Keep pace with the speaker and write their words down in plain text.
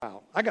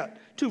I got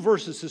two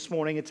verses this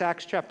morning. It's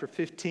Acts chapter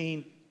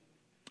 15,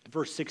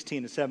 verse 16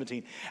 and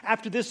 17.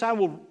 After this I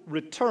will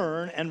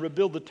return and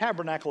rebuild the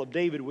tabernacle of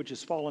David, which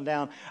has fallen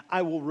down.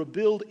 I will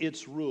rebuild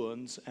its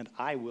ruins, and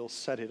I will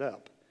set it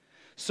up,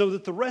 so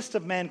that the rest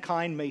of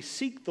mankind may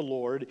seek the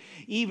Lord,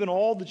 even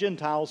all the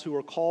Gentiles who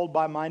are called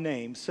by my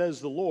name, says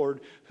the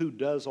Lord who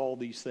does all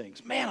these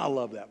things. Man, I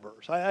love that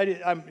verse.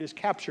 I'm just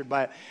captured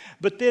by it.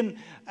 But then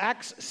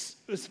Acts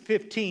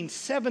 15,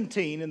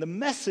 17, and the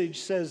Message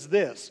says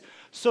this: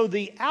 so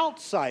the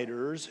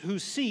outsiders who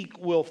seek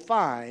will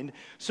find,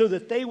 so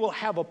that they will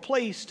have a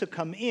place to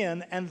come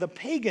in, and the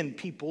pagan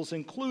peoples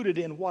included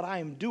in what I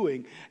am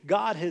doing.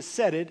 God has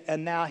said it,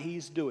 and now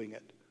he's doing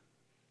it.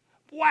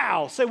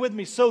 Wow, say with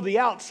me, so the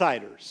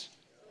outsiders.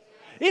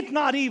 It's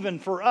not even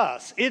for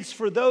us. It's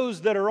for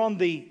those that are on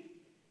the...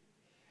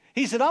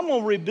 He said, I'm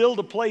going to rebuild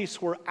a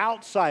place where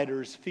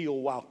outsiders feel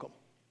welcome.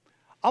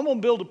 I'm going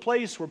to build a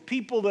place where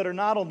people that are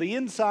not on the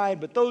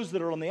inside, but those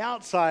that are on the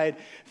outside,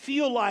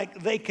 feel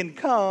like they can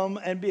come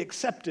and be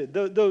accepted.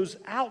 Those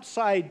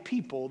outside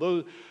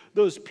people,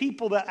 those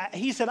people that...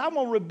 He said, I'm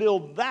going to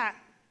rebuild that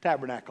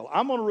tabernacle.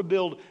 I'm going to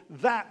rebuild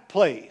that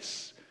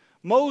place.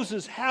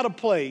 Moses had a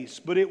place,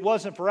 but it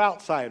wasn't for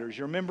outsiders.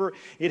 You remember,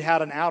 it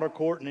had an outer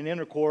court and an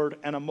inner court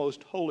and a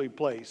most holy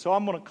place. So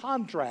I'm going to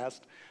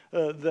contrast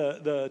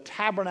the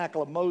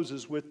tabernacle of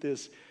Moses with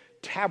this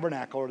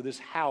tabernacle or this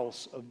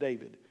house of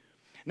David.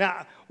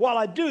 Now, while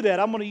I do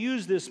that, I'm going to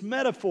use this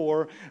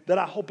metaphor that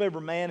I hope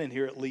every man in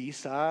here at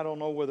least, I don't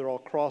know whether I'll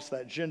cross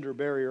that gender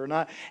barrier or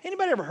not.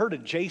 Anybody ever heard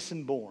of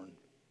Jason Bourne?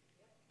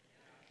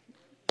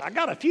 I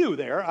got a few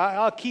there.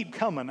 I'll keep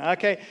coming,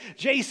 okay?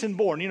 Jason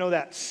Bourne, you know,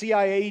 that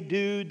CIA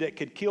dude that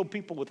could kill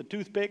people with a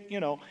toothpick,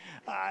 you know.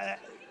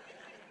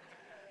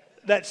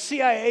 That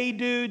CIA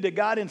dude that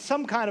got in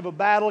some kind of a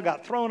battle,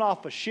 got thrown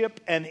off a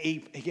ship, and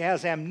he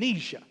has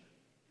amnesia.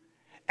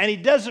 And he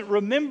doesn't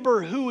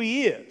remember who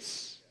he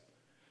is.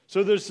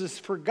 So there's this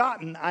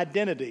forgotten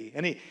identity.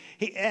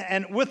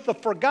 And with the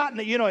forgotten,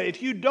 you know,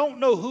 if you don't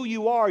know who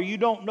you are, you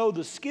don't know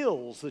the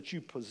skills that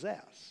you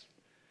possess.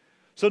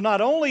 So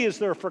not only is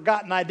there a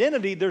forgotten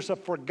identity, there's a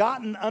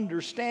forgotten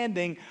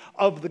understanding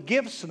of the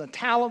gifts and the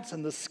talents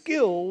and the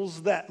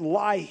skills that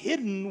lie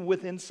hidden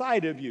within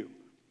inside of you.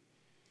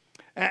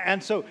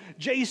 And so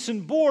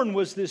Jason Bourne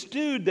was this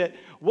dude that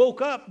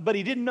woke up, but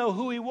he didn't know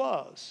who he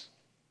was.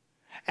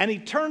 And he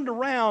turned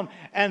around,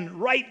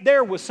 and right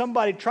there was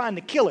somebody trying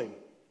to kill him.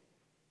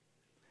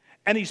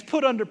 And he's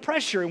put under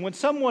pressure. And when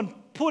someone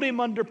put him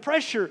under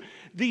pressure,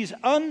 these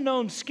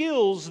unknown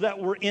skills that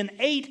were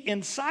innate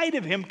inside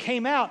of him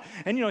came out.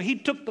 And, you know, he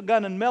took the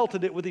gun and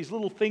melted it with his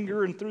little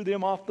finger and threw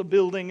them off the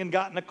building and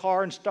got in a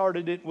car and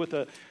started it with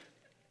a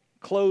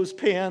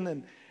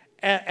clothespin.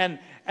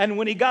 And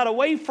when he got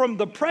away from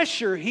the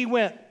pressure, he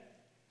went,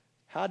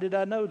 how did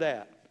I know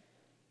that?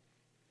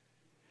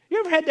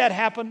 You ever had that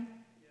happen?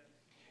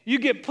 You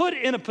get put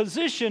in a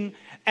position,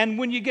 and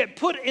when you get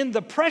put in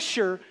the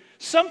pressure,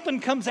 something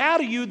comes out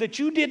of you that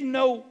you didn't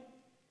know.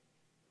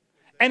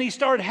 And he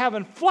started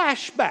having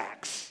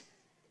flashbacks.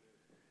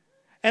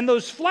 And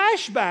those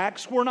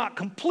flashbacks were not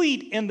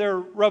complete in their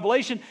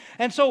revelation.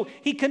 And so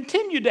he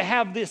continued to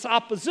have this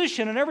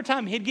opposition. And every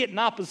time he'd get in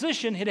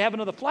opposition, he'd have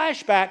another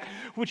flashback,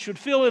 which would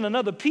fill in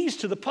another piece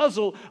to the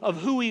puzzle of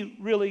who he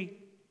really...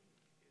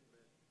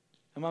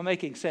 Am I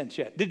making sense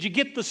yet? Did you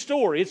get the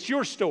story? It's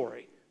your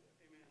story.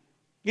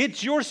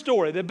 It's your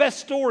story. The best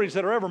stories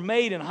that are ever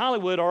made in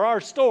Hollywood are our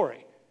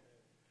story.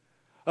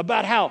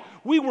 About how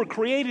we were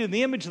created in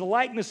the image and the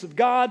likeness of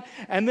God,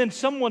 and then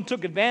someone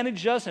took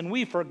advantage of us, and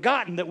we've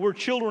forgotten that we're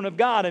children of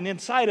God, and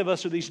inside of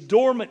us are these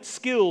dormant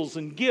skills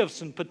and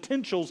gifts and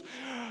potentials,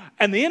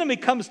 and the enemy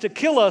comes to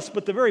kill us,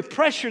 but the very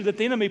pressure that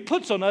the enemy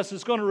puts on us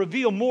is going to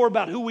reveal more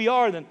about who we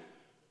are than...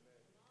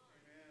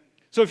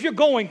 So if you're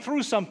going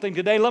through something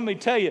today, let me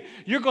tell you,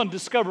 you're going to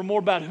discover more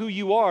about who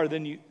you are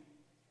than you...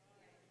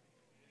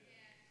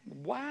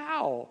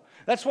 Wow.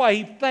 That's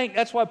why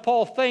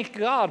Paul thanked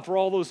God for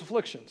all those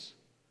afflictions.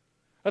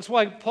 That's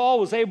why Paul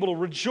was able to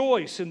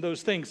rejoice in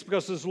those things,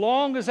 because as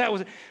long as that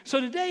was...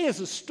 So today is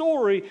a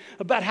story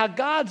about how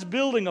God's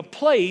building a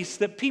place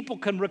that people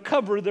can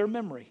recover their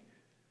memory,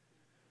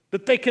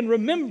 that they can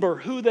remember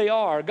who they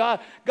are. God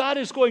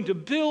is going to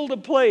build a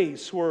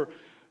place where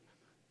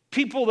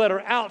people that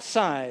are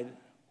outside,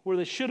 where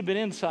they should have been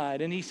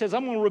inside, and he says,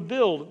 I'm going to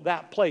rebuild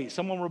that place.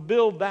 I'm going to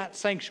rebuild that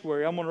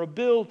sanctuary. I'm going to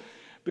rebuild...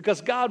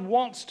 Because God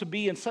wants to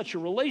be in such a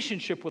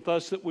relationship with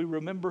us that we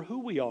remember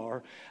who we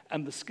are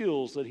and the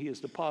skills that he has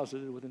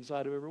deposited within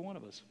inside of every one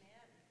of us.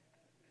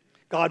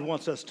 God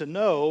wants us to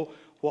know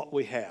what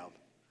we have.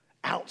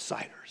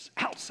 Outsiders.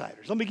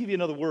 Let me give you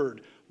another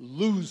word.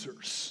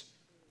 Losers.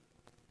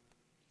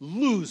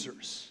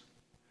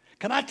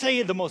 Can I tell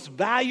you, the most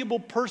valuable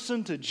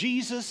person to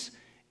Jesus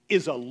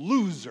is a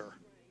loser.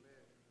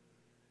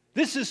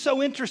 This is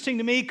so interesting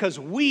to me because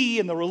we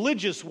in the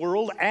religious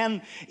world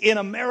and in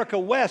America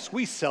West,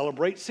 we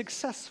celebrate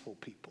successful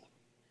people.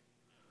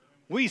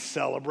 We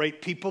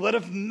celebrate people that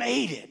have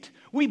made it.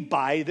 We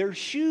buy their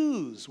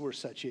shoes. We're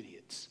such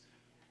idiots.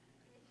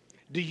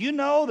 Do you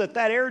know that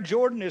Air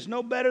Jordan is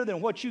no better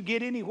than what you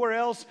get anywhere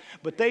else,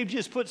 but they've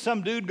just put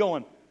some dude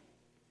going?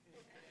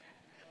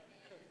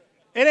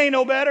 It ain't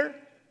no better.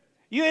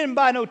 You didn't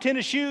buy no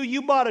tennis shoe.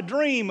 You bought a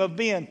dream of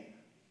being.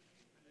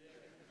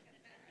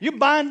 You're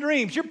buying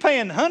dreams. You're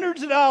paying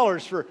hundreds of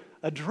dollars for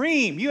a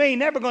dream. You ain't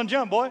never going to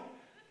jump, boy.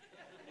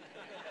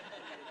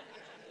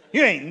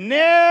 You ain't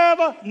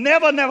never.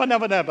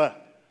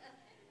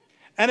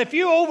 And if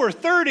you're over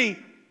 30,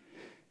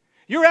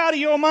 you're out of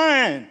your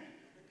mind.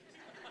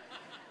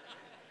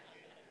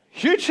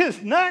 You're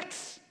just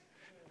nuts.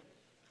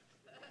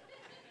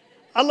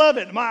 I love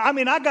it.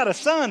 I got a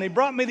son. He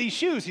brought me these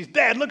shoes. He's,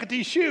 Dad, look at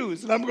these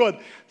shoes. And I'm going,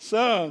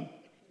 son,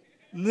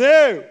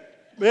 no,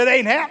 it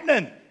ain't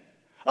happening.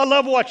 I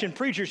love watching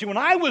preachers. See, when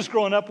I was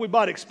growing up, we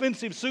bought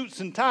expensive suits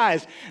and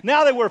ties.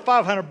 Now they wear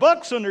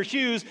 $500 on their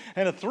shoes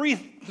and a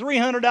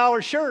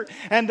 $300 shirt.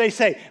 And they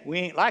say, we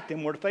ain't like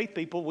them. We're the faith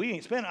people. We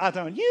ain't spending. I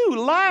thought, you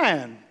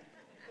lying.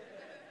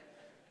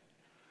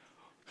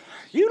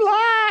 You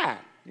lie.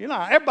 You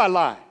lie. Everybody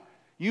lie.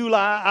 You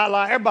lie, I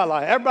lie, everybody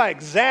lie. Everybody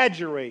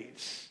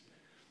exaggerates.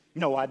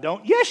 No, I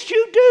don't. Yes,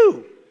 you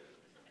do.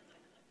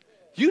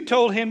 You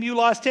told him you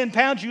lost 10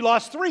 pounds, you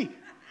lost 3.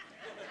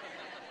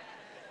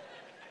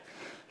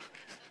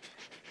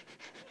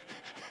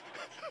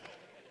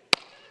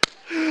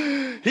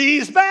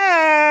 He's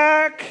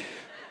back.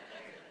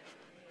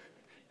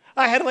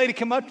 I had a lady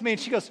come up to me and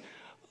she goes,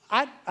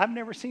 I've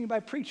never seen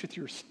anybody preach with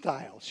your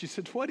style. She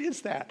said, what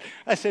is that?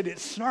 I said,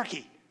 it's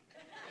snarky.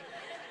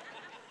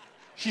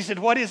 She said,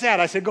 what is that?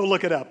 I said, go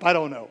look it up. I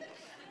don't know.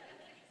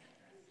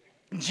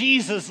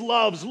 Jesus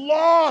loves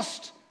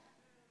lost.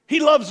 He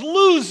loves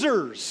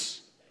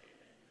losers.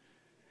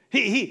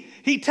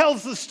 He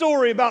tells the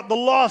story about the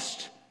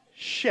lost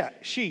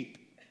sheep.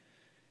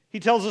 He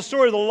tells the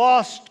story of the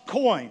lost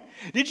coin.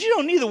 Did you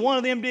know neither one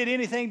of them did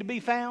anything to be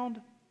found?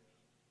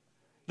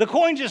 The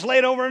coin just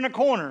laid over in a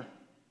corner.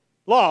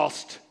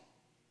 Lost.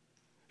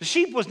 The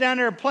sheep was down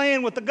there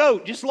playing with the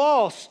goat. Just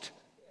lost.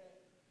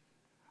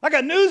 I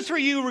got news for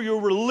you,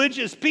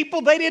 religious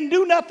people. They didn't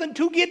do nothing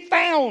to get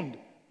found.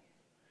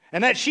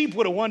 And that sheep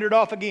would have wandered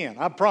off again,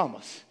 I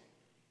promise.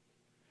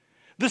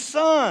 The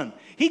son,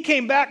 he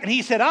came back and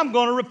he said, I'm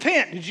going to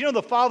repent. Did you know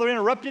the father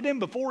interrupted him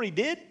before he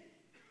did?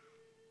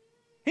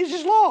 He's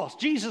just lost.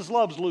 Jesus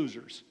loves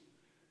losers.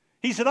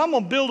 He said, I'm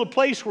going to build a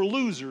place where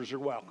losers are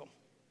welcome.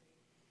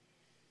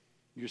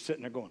 You're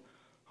sitting there going,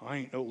 I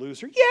ain't no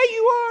loser. Yeah,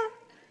 you are.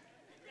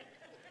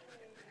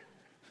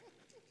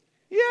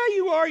 Yeah,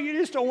 you are. You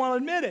just don't want to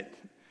admit it.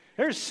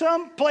 There's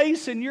some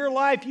place in your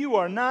life you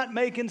are not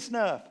making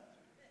snuff.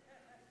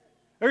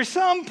 There's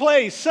some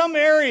place, some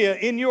area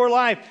in your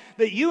life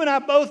that you and I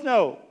both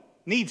know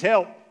needs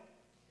help.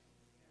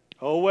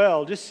 Oh,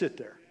 well, just sit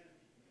there.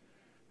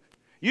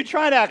 You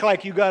try to act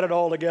like you got it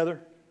all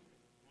together.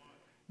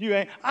 You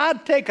ain't.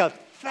 I'd take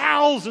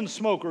 1,000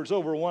 smokers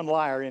over one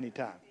liar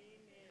anytime.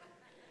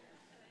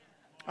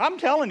 I'm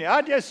telling you,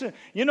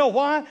 you know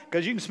why?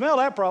 Because you can smell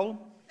that problem.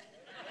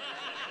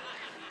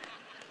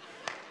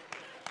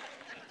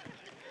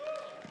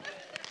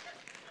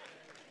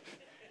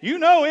 You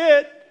know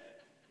it.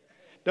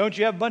 Don't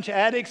you have a bunch of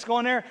addicts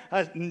going there?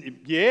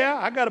 Yeah,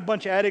 I got a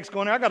bunch of addicts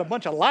going there. I got a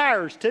bunch of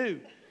liars too.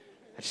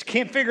 I just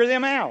can't figure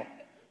them out.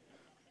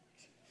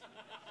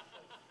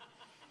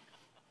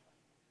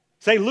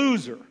 Say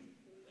loser.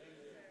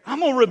 I'm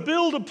going to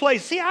rebuild a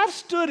place. See, I've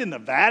stood in the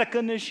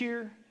Vatican this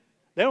year.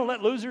 They don't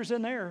let losers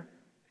in there.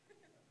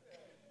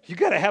 You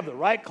got to have the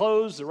right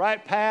clothes, the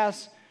right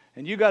pass,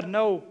 and you got to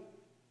know.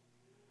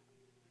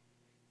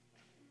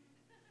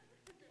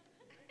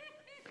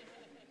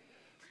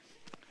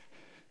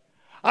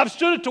 I've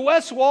stood at the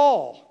West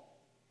Wall.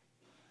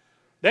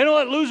 They don't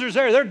let losers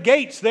there. There are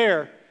gates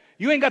there.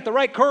 You ain't got the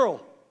right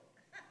curl.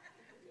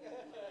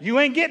 You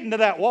ain't getting to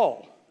that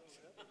wall.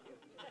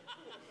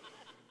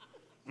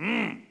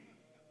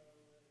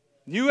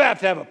 You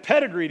have to have a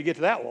pedigree to get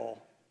to that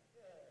wall.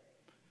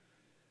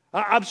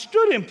 I've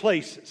stood in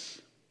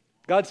places.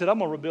 God said, I'm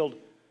going to rebuild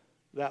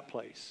that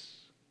place.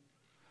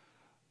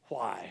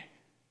 Why?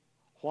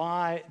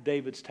 Why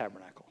David's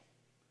tabernacle?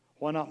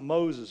 Why not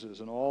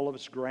Moses's and all of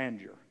its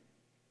grandeur?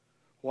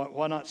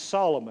 Why not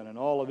Solomon and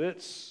all of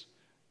its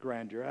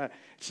grandeur?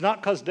 It's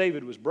not because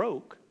David was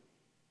broke.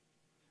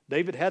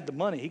 David had the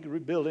money. He could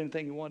rebuild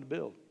anything he wanted to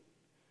build.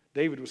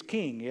 David was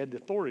king. He had the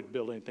authority to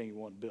build anything he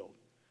wanted to build.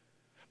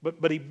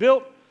 But he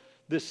built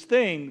this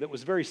thing that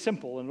was very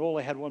simple and it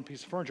only had one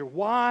piece of furniture.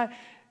 Why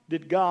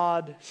did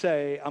God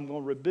say, I'm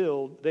going to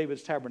rebuild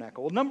David's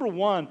tabernacle? Well, number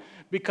one,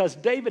 because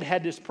David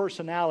had this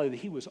personality that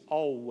he was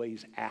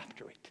always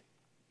after it.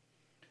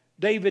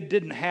 David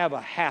didn't have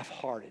a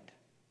half-hearted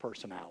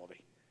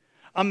personality.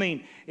 I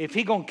mean, if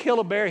he's going to kill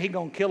a bear, he's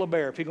going to kill a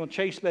bear. If he's going to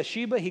chase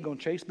Bathsheba, he's going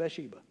to chase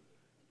Bathsheba.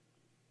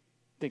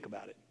 Think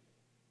about it.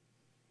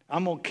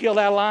 I'm going to kill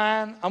that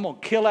lion. I'm going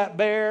to kill that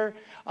bear.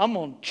 I'm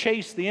going to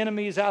chase the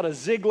enemies out of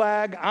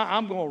Ziklag.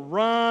 I'm going to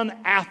run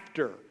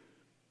after.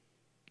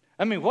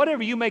 I mean,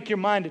 whatever you make your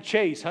mind to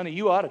chase, honey,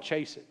 you ought to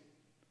chase it.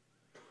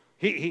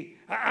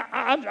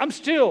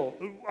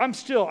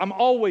 I'm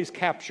always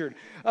captured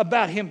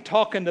about him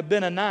talking to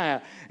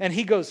Benaniah. And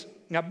he goes,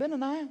 now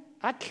Benaniah,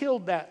 I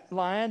killed that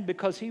lion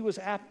because he was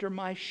after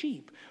my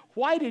sheep.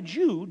 Why did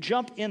you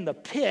jump in the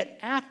pit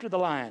after the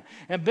lion?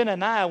 And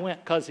Benaniah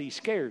went, because he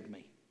scared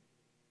me.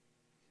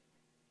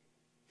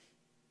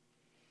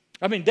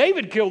 I mean,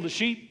 David killed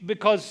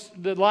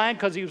the lion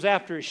because he was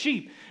after his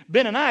sheep.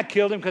 Benaniah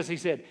killed him because he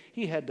said,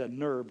 he had the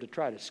nerve to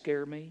try to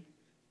scare me.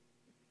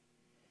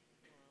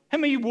 How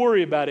many of you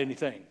worry about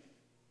anything?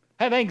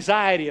 Have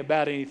anxiety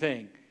about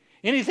anything?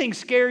 Anything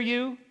scare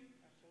you?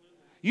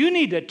 You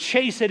need to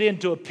chase it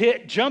into a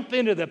pit, jump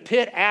into the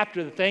pit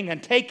after the thing,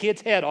 and take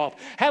its head off.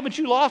 Haven't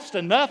you lost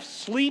enough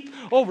sleep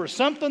over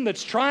something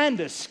that's trying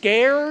to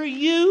scare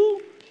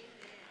you?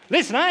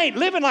 Listen, I ain't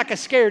living like a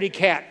scaredy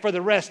cat for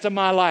the rest of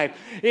my life.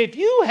 If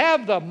you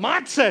have the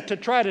matzah to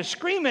try to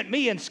scream at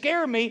me and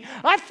scare me,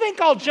 I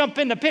think I'll jump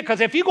in the pit,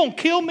 because if you're going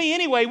to kill me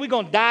anyway, we're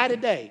going to die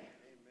today.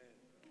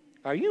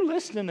 Are you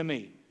listening to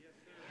me?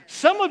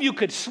 Some of you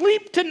could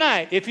sleep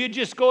tonight if you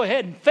just go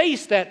ahead and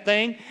face that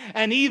thing,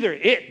 and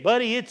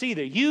it's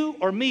either you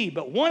or me,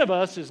 but one of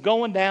us is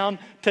going down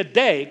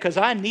today because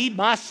I need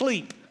my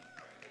sleep.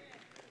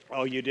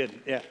 Oh, you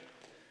didn't, yeah.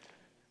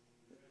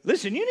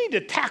 Listen, you need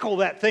to tackle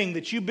that thing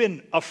that you've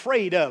been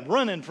afraid of,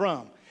 running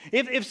from.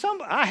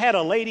 I had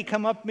a lady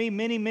come up to me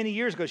many, many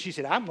years ago. She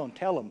said, I'm going to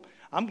tell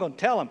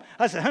him.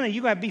 I said, honey,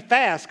 you're going to be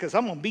fast because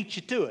I'm going to beat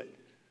you to it.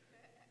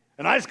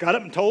 And I just got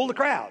up and told the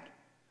crowd.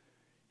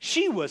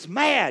 She was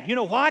mad. You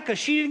know why? Because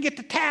she didn't get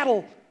to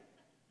tattle.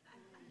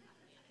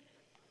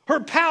 Her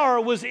power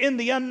was in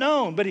the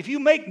unknown. But if you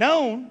make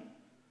known,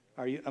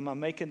 am I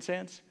making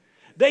sense?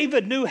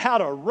 David knew how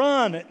to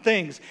run at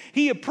things.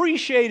 He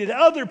appreciated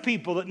other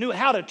people that knew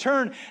how to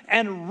turn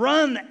and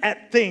run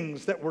at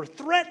things that were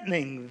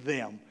threatening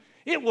them.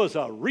 It was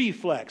a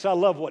reflex. I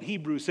love what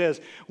Hebrews says.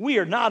 We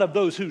are not of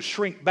those who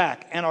shrink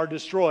back and are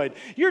destroyed.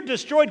 You're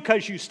destroyed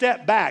because you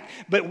step back,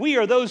 but we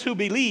are those who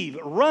believe,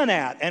 run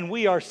at, and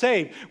we are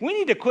saved. We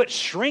need to quit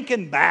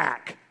shrinking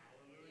back.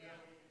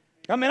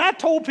 I mean, I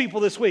told people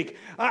this week,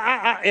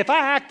 if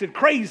I acted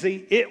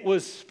crazy, it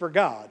was for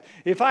God.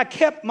 If I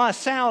kept my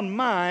sound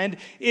mind,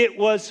 it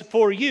was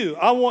for you.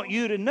 I want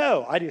you to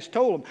know. I just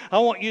told them, I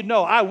want you to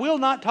know, I will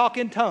not talk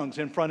in tongues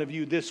in front of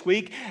you this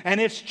week,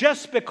 and it's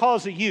just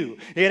because of you.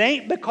 It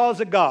ain't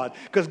because of God,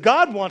 because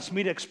God wants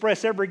me to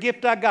express every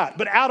gift I got.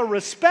 But out of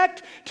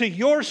respect to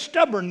your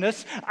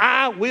stubbornness,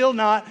 I will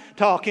not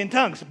talk in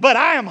tongues. But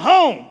I am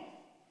home.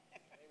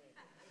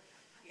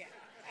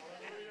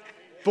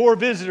 4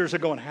 visitors are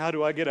going, how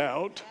do I get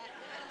out?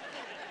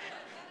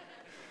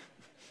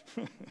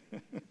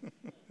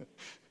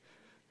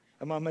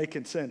 Am I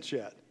making sense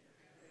yet?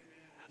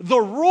 The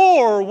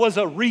roar was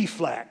a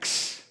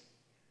reflex.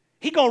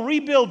 He going to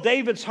rebuild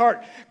David's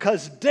heart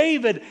because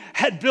David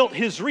had built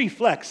his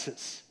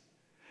reflexes.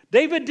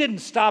 David didn't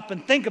stop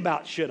and think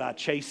about, should I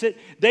chase it?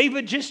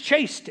 David just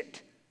chased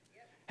it.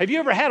 Have you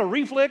ever had a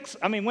reflex?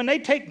 I mean, when they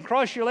take and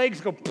cross your legs,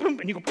 go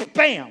boom, and you go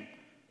bam.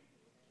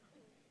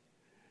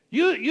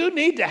 You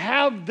need to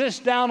have this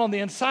down on the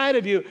inside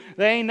of you.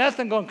 There ain't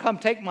nothing going to come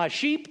take my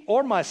sheep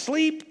or my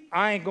sleep.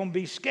 I ain't going to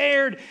be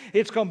scared.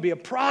 It's going to be a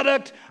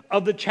product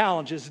of the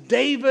challenges.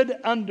 David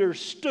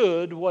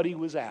understood what he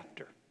was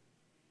after.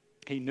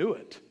 He knew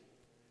it.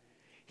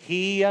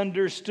 He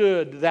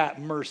understood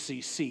that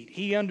mercy seat.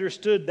 He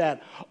understood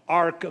that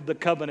Ark of the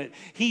Covenant.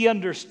 He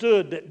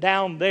understood that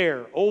down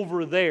there,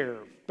 over there,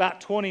 about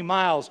 20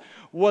 miles,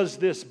 was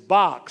this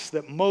box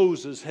that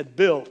Moses had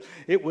built.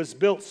 It was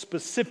built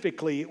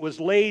specifically. It was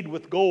laid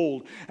with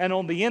gold. And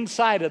on the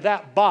inside of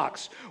that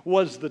box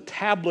was the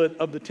tablet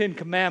of the 10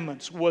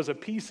 Commandments, was a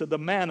piece of the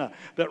manna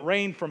that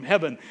rained from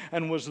heaven,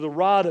 and was the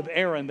rod of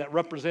Aaron that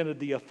represented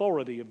the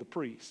authority of the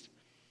priest.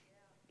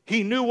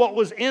 He knew what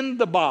was in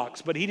the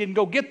box, but he didn't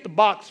go get the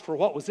box for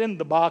what was in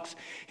the box.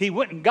 He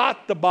went and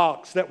got the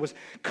box that was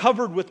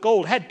covered with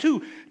gold. Had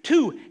two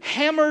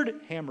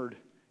hammered.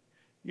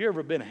 You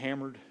ever been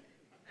hammered?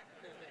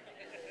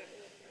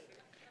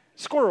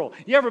 Squirrel,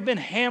 you ever been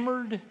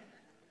hammered?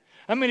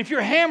 I mean, if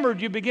you're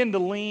hammered, you begin to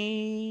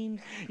lean.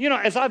 You know,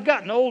 as I've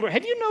gotten older,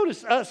 have you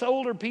noticed us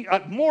older people,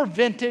 more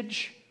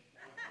vintage?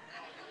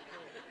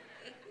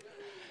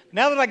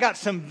 Now that I got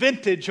some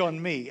vintage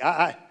on me,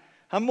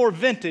 I'm more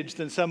vintage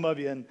than some of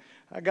you. And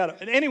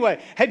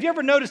anyway, have you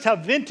ever noticed how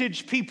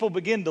vintage people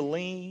begin to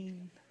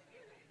lean?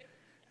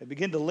 They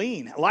begin to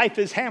lean. Life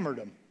has hammered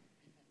them.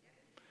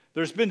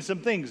 There's been some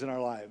things in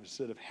our lives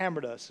that have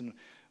hammered us, and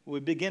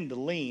we begin to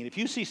lean. If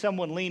you see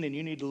someone leaning,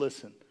 you need to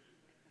listen.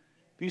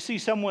 If you see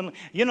someone,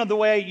 you know the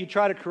way you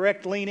try to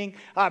correct leaning?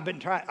 I've been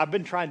trying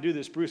to do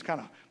this, Bruce,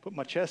 kind of put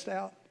my chest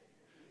out.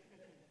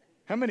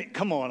 How many,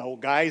 come on,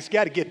 old guys,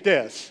 got to get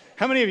this.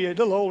 How many of you are a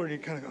little older and you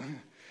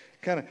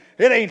kind of,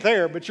 it ain't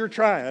there, but you're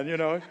trying, you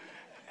know.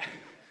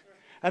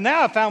 And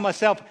now I found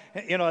myself,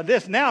 you know,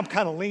 now I'm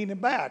kind of leaning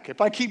back.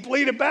 If I keep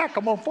leaning back,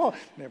 I'm going to fall.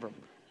 Never.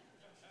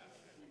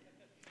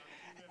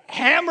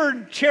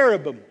 Hammered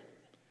cherubim.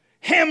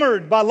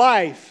 hammered by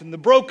life and the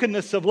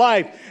brokenness of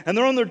life, and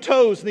they're on their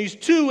toes, and these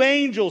two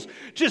angels,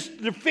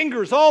 just their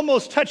fingers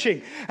almost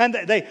touching, and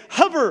they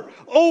hover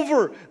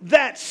over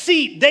that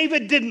seat.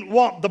 David didn't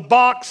want the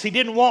box. He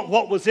didn't want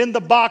what was in the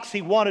box.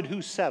 He wanted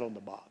who sat on the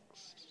box.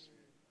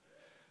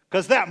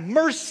 Because that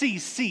mercy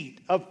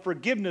seat of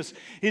forgiveness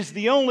is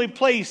the only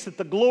place that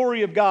the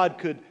glory of God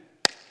could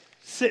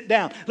sit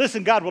down.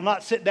 Listen, God will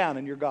not sit down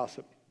in your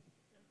gossip.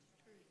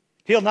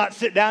 He'll not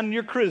sit down in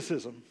your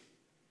criticism.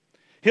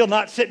 He'll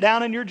not sit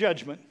down in your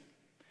judgment.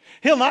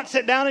 He'll not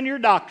sit down in your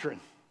doctrine.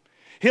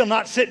 He'll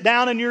not sit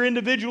down in your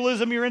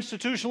individualism, your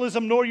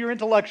institutionalism, nor your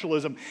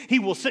intellectualism. He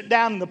will sit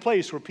down in the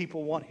place where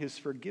people want His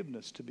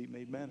forgiveness to be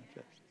made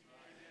manifest.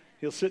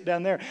 He'll sit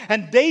down there.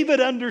 And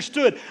David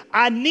understood,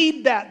 I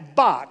need that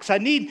box. I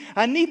need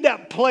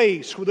that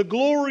place where the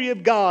glory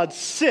of God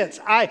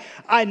sits.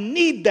 I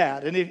need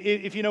that. And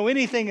if you know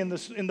anything in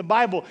the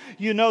Bible,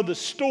 you know the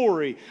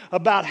story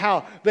about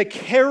how they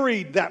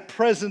carried that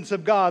presence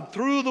of God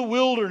through the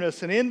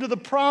wilderness and into the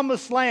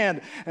promised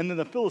land. And then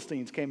the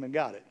Philistines came and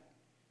got it.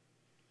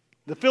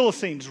 The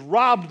Philistines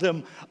robbed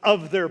them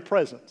of their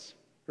presence.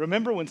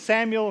 Remember when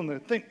Samuel and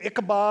the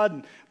Ichabod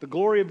and the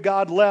glory of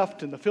God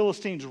left and the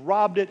Philistines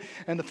robbed it,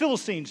 and the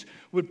Philistines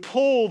would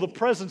pull the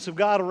presence of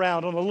God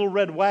around on a little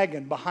red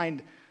wagon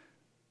behind.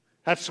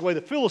 That's the way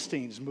the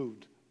Philistines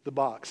moved the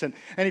box. And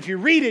if you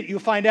read it, you'll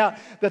find out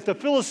that the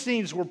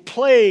Philistines were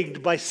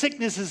plagued by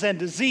sicknesses and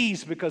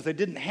disease because they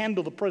didn't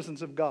handle the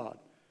presence of God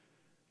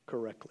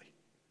correctly.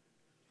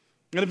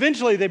 And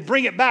eventually they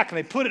bring it back and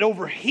they put it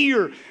over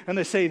here and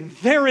they say,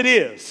 there it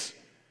is.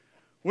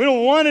 We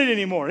don't want it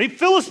anymore. The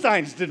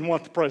Philistines didn't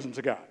want the presence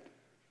of God.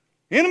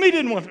 The enemy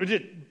didn't want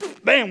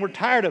it. Bam, we're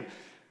tired of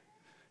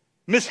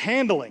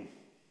mishandling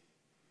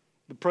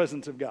the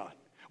presence of God.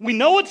 We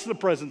know it's the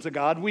presence of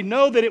God. We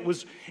know that it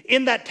was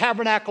in that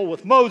tabernacle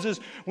with Moses.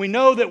 We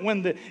know that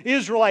when the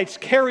Israelites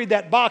carried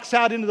that box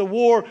out into the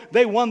war,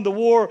 they won the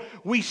war.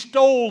 We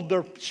stole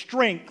their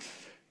strength.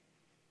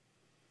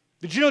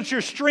 Did you know that your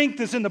strength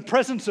is in the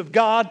presence of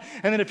God?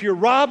 And that if you're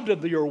robbed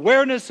of your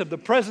awareness of the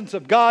presence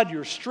of God,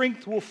 your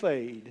strength will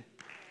fade.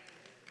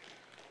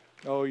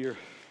 So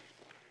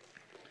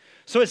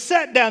it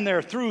sat down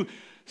there through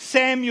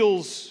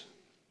Samuel's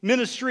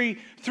ministry,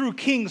 through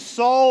King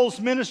Saul's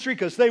ministry,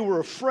 because they were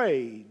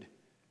afraid.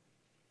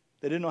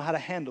 They didn't know how to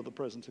handle the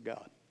presence of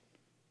God.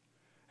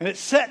 And it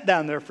sat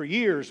down there for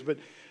years, but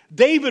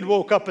David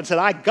woke up and said,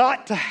 I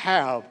got to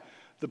have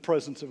the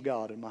presence of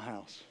God in my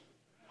house.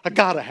 I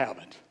got to have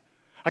it.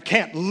 I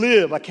can't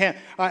live.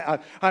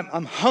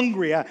 I'm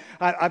hungry.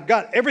 I've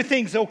got,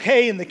 everything's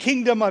okay in the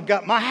kingdom. I've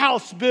got my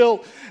house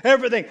built,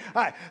 everything.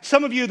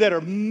 Some of you that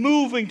are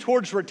moving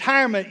towards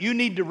retirement, you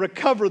need to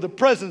recover the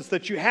presence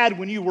that you had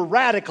when you were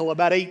radical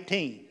about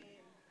 18.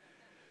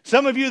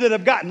 Some of you that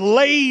have gotten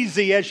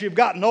lazy as you've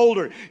gotten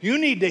older, you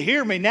need to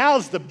hear me.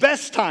 Now's the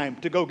best time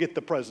to go get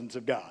the presence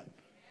of God.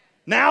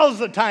 Now's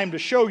the time to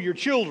show your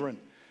children.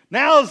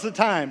 Now's the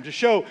time to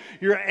show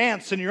your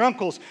aunts and your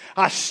uncles,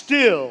 I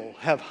still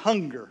have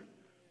hunger.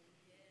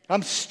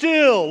 I'm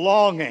still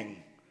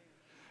longing.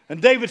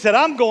 And David said,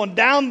 I'm going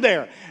down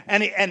there.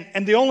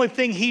 And the only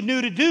thing he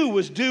knew to do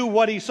was do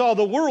what he saw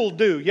the world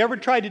do. You ever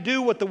tried to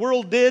do what the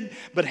world did,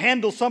 but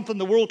handle something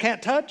the world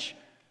can't touch?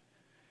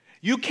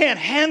 You can't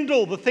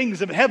handle the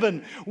things of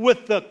heaven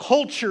with the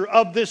culture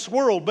of this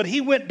world. But he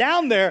went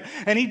down there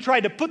and he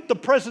tried to put the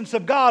presence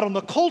of God on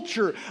the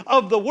culture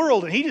of the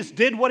world. And he just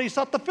did what he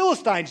saw the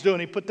Philistines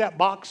doing. He put that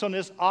box on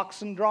this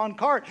oxen-drawn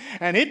cart,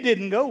 and it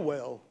didn't go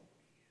well.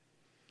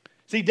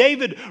 See,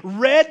 David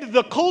read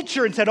the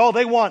culture and said, oh,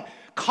 they want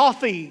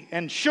coffee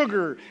and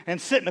sugar and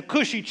sit in a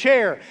cushy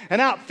chair and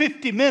out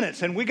 50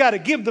 minutes, and we got to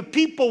give the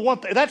people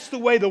what that's the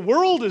way the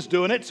world is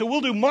doing it. So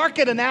we'll do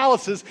market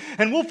analysis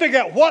and we'll figure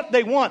out what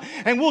they want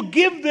and we'll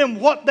give them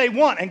what they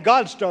want. And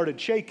God started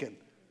shaking,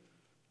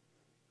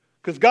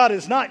 because God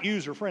is not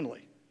user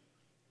friendly.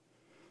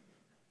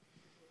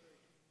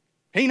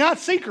 He's not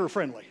seeker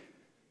friendly.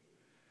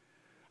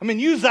 I mean,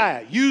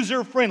 Uzziah,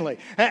 user friendly.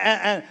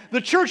 And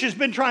the church has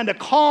been trying to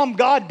calm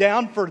God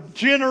down for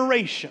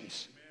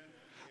generations.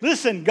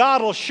 Listen,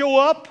 God will show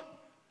up,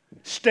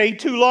 stay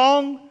too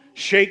long,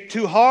 shake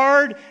too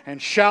hard,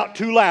 and shout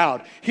too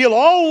loud. He'll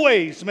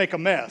always make a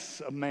mess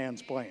of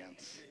man's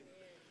plans.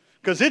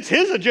 Because it's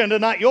his agenda,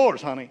 not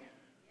yours, honey.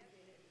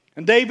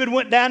 And David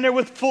went down there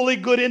with fully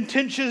good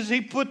intentions. He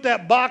put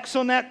that box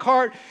on that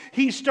cart.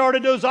 He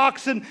started those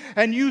oxen,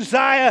 and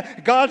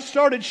Uzziah, God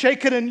started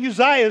shaking, and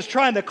Uzziah is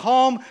trying to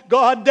calm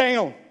God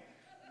down.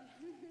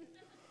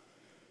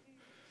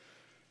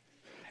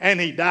 And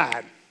he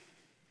died.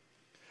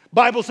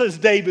 Bible says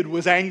David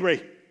was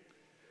angry.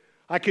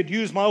 I could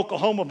use my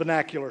Oklahoma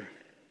vernacular.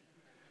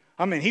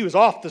 I mean, he was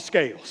off the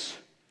scales.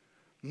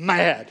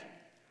 Mad.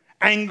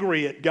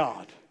 Angry at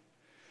God.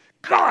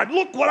 God,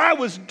 look what I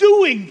was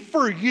doing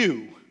for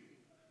you.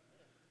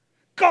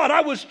 God,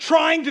 I was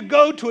trying to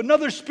go to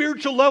another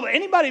spiritual level.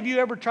 Anybody of you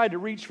ever tried to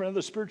reach for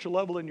another spiritual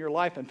level in your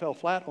life and fell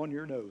flat on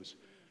your nose?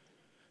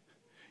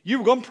 You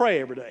were going to pray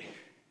every day.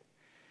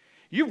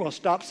 You were going to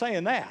stop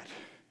saying that.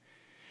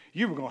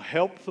 You were going to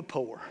help the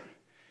poor.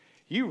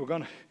 You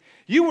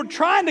were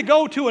trying to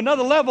go to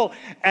another level,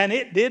 and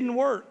it didn't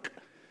work.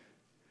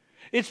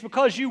 It's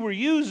because you were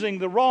using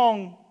the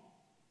wrong.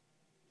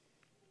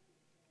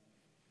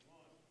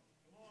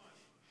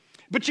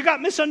 But you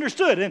got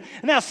misunderstood. And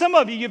now some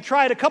of you, you've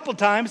tried a couple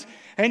times,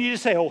 and you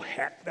just say, oh,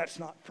 heck, that's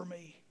not for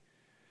me.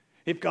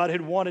 If God had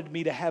wanted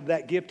me to have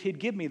that gift, He'd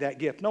give me that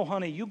gift. No,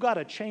 honey, you got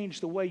to change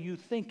the way you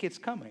think it's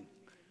coming.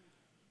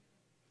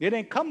 It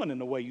ain't coming in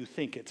the way you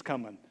think it's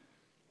coming.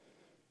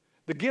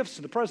 The gifts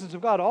and the presence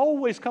of God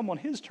always come on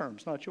His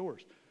terms, not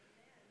yours.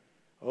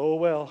 Oh,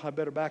 well, I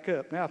better back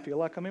up. Now I feel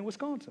like I'm in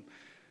Wisconsin.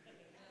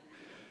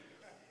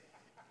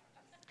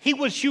 He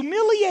was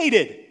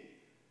humiliated.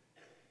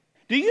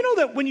 Do you know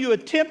that when you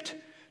attempt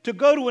to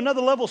go to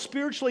another level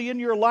spiritually in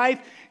your life,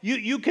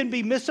 you can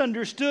be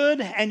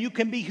misunderstood and you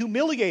can be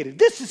humiliated?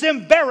 This is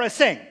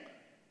embarrassing.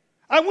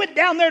 I went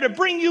down there to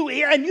bring you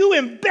here and you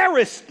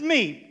embarrassed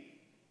me.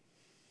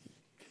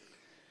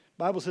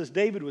 The Bible says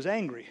David was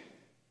angry.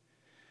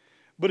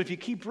 But if you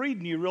keep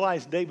reading, you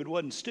realize David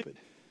wasn't stupid.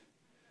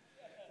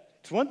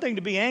 It's one thing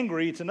to be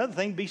angry. It's another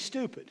thing to be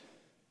stupid.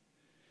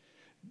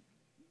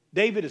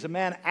 David is a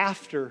man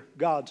after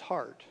God's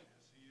heart.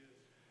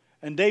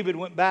 And David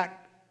went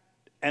back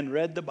and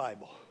read the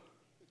Bible.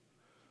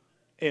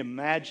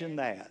 Imagine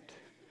that.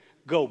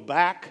 Go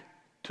back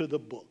to the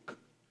book.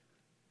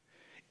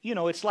 You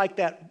know, it's like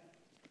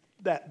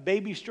that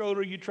baby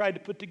stroller you tried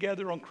to put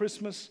together on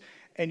Christmas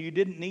and you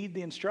didn't need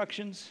the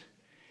instructions.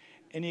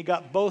 And you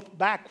got both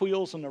back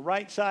wheels on the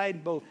right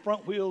side, both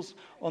front wheels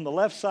on the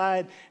left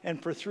side.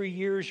 And for 3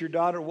 years, your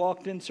daughter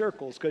walked in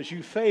circles because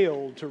you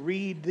failed to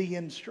read the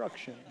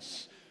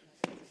instructions.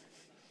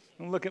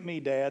 And look at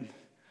me, Dad.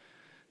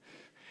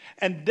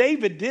 And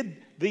David did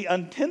the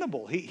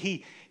untenable.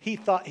 He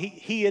thought,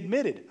 he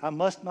admitted, I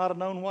must not have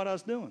known what I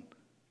was doing.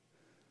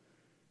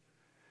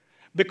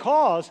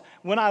 Because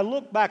when I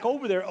look back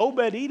over there,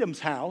 Obed-Edom's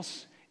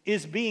house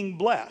is being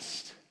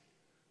blessed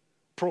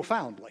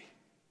profoundly.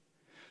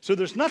 So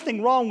there's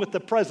nothing wrong with the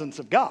presence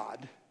of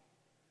God.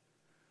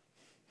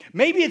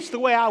 Maybe it's the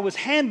way I was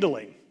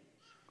handling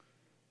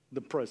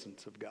the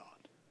presence of God.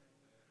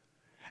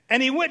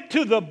 And he went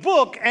to the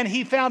book and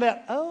he found out,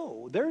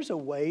 oh, there's a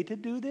way to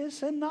do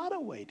this and not a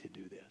way to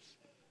do this.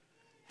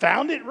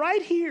 Found it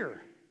right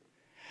here.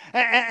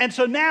 And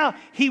so now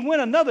he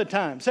went another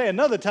time. Say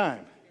another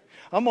time.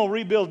 I'm going to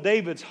rebuild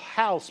David's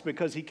house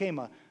because he came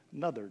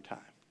another time.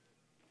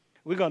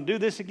 We're going to do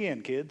this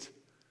again, kids.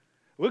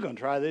 We're going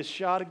to try this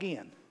shot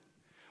again.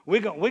 We're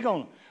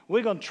going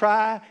to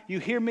try, you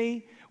hear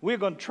me? We're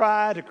going to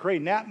try to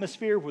create an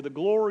atmosphere where the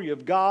glory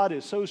of God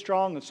is so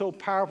strong and so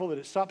powerful that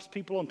it stops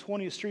people on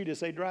 20th Street as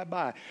they drive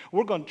by.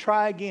 We're going to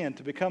try again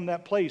to become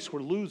that place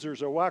where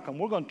losers are welcome.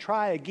 We're going to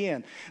try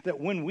again that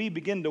when we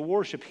begin to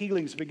worship,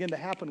 healings begin to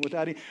happen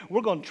without it.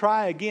 We're going to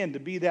try again to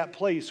be that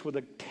place where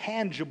the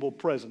tangible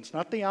presence,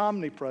 not the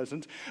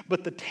omnipresence,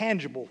 but the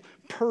tangible,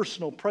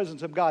 personal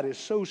presence of God is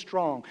so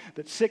strong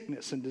that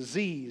sickness and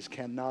disease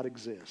cannot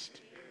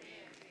exist.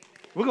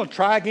 We're going to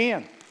try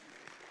again.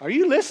 Are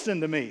you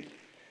listening to me?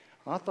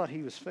 I thought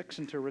he was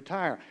fixing to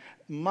retire.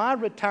 My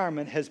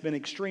retirement has been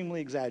extremely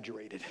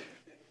exaggerated.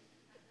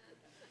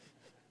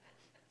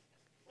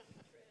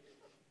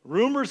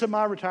 Rumors of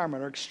my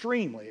retirement are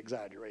extremely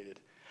exaggerated.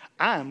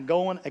 I am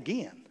going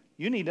again.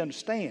 You need to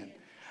understand.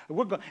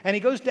 And he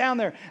goes down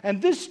there,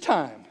 and this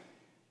time,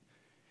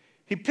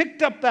 he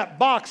picked up that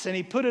box and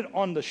he put it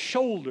on the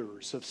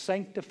shoulders of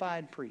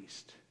sanctified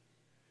priests.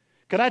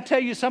 Can I tell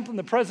you something?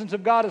 The presence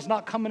of God is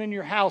not coming in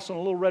your house on a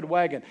little red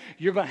wagon.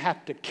 You're going to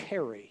have to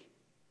carry.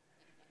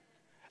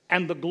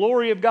 And the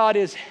glory of God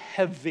is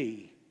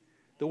heavy.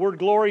 The word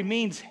glory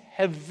means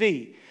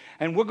heavy.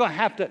 And we're going to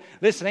have to,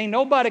 listen, ain't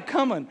nobody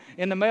coming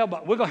in the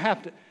mailbox. We're going to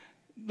have to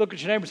look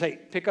at your neighbor and say,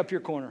 pick up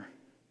your corner.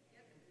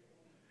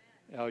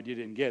 Oh, you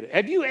didn't get it.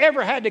 Have you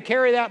ever had to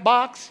carry that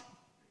box?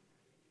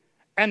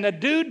 And the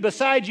dude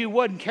beside you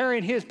wasn't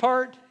carrying his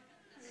part?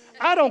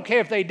 I don't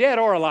care if they dead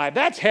or alive.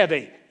 That's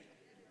heavy.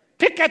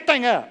 Pick that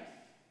thing up.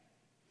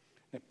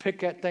 They pick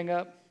that thing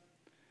up.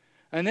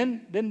 And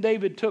then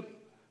David took,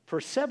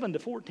 for 7 to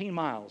 14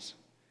 miles,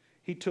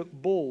 he took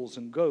bulls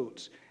and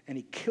goats and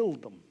he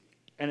killed them.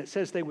 And it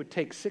says they would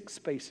take 6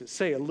 spaces,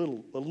 say a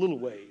little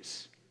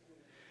ways.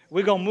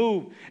 We're going to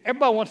move.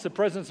 Everybody wants the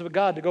presence of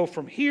God to go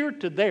from here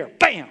to there.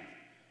 Bam!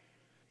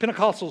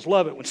 Pentecostals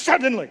love it when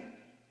suddenly.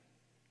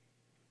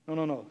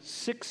 No.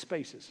 6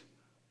 spaces.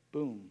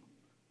 Boom,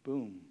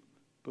 boom,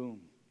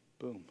 boom,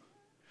 boom.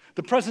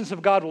 The presence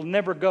of God will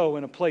never go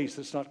in a place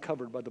that's not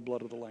covered by the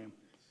blood of the Lamb.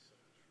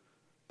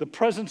 The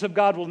presence of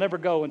God will never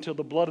go until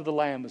the blood of the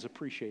Lamb is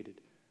appreciated.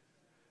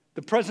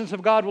 The presence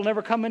of God will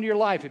never come into your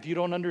life if you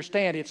don't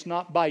understand it's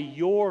not by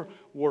your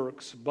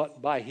works,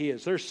 but by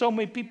His. There's so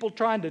many people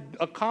trying to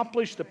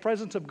accomplish the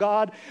presence of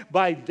God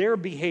by their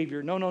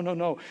behavior.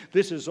 No.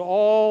 This is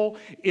all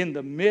in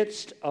the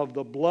midst of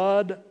the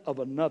blood of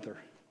another.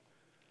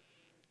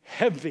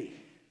 Heavy,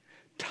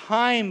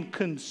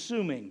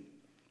 time-consuming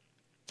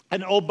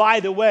And oh, by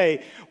the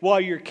way,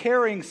 while you're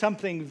carrying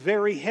something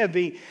very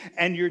heavy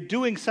and you're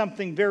doing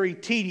something very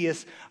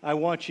tedious, I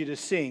want you to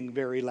sing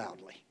very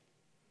loudly.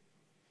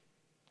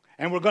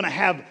 And we're going to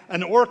have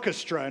an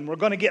orchestra and we're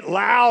going to get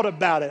loud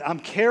about it. I'm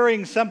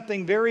carrying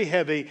something very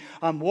heavy.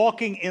 I'm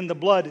walking in the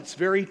blood. It's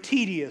very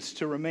tedious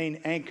to remain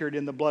anchored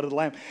in the blood of the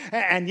Lamb.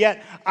 And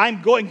yet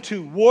I'm going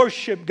to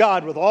worship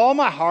God with all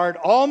my heart,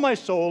 all my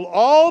soul,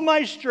 all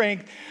my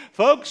strength.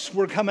 Folks,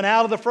 we're coming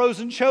out of the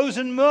frozen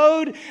chosen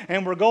mode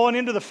and we're going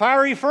into the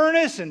fiery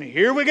furnace, and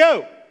here we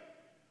go.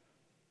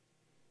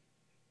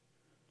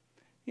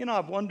 You know,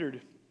 I've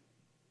wondered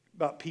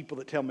about people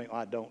that tell me,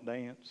 I don't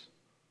dance.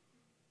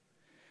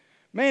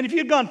 Man, if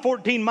you'd gone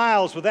 14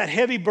 miles with that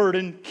heavy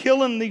burden,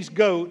 killing these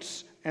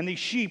goats, and these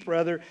sheep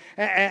rather,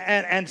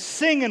 and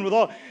singing with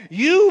all,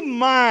 you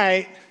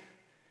might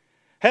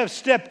have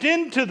stepped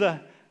into the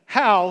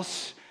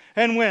house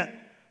and went,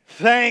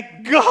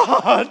 thank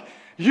God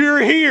you're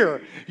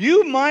here.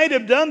 You might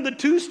have done the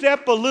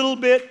two-step a little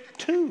bit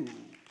too.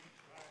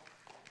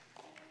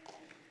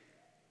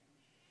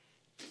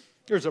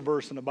 There's a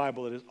verse in the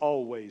Bible that has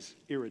always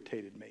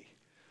irritated me.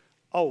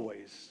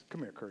 Always.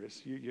 Come here,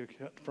 Curtis. You're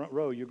front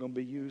row. You're going to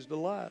be used a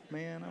lot,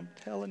 man. I'm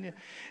telling you.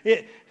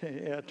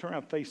 Turn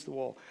around, face the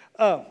wall.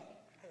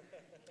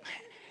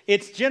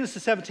 It's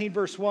Genesis 17,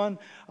 verse 1.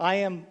 I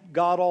am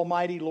God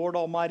Almighty, Lord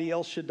Almighty,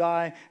 El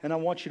Shaddai, and I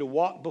want you to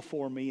walk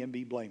before me and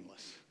be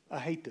blameless. I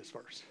hate this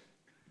verse.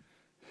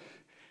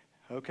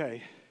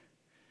 Okay.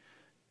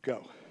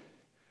 Go.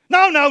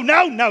 No.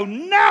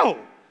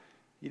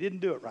 You didn't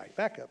do it right.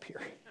 Back up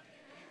here.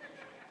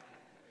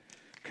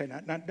 Okay,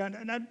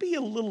 now be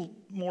a little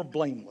more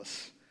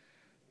blameless.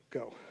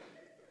 Go.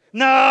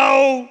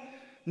 No.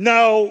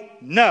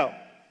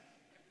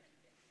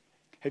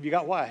 Have you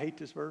got why I hate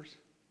this verse?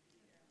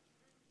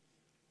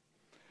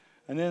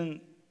 And then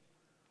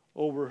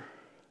over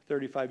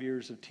 35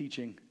 years of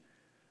teaching,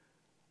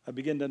 I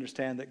begin to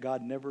understand that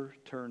God never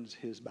turns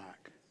his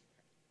back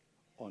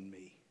on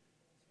me.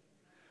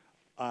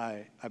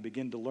 I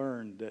begin to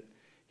learn that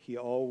he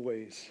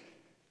always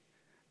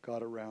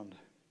got around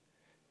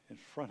in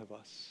front of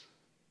us.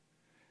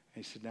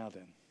 And he said, now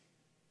then,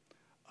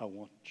 I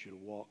want you to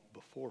walk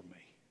before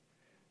me.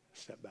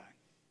 Step back.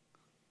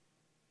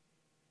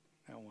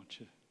 Now I want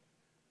you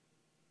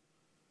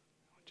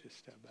to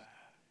step back.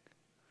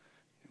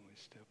 And we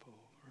step over.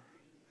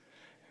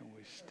 And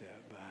we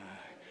step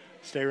back.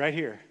 Stay right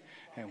here.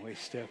 And we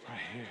step right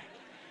here.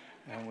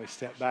 And we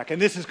step back.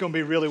 And this is going to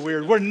be really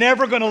weird. We're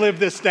never going to live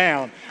this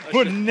down.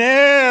 We're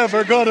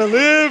never going to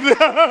live.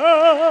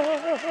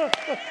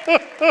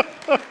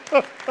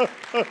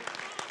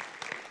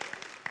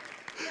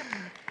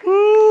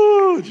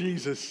 Ooh,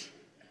 Jesus.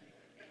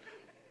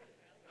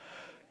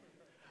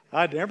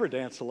 I'd never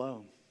dance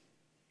alone.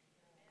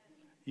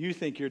 You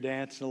think you're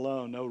dancing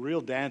alone. No,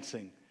 real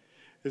dancing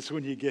is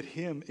when you get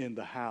him in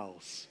the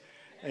house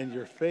and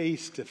you're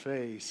face to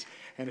face.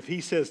 And if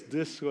he says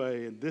this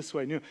way and this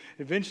way,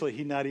 eventually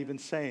he's not even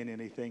saying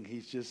anything.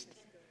 He's just,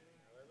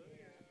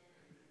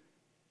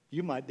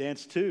 you might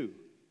dance too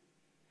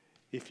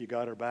if you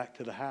got her back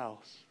to the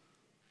house.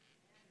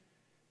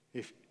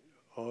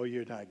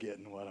 You're not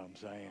getting what I'm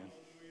saying.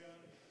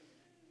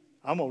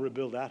 I'm going to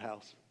rebuild that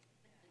house.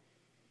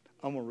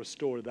 I'm going to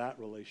restore that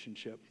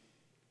relationship.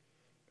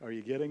 Are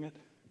you getting it?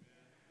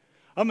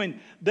 I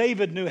mean,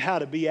 David knew how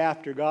to be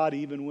after God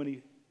even when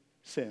he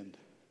sinned.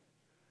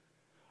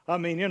 I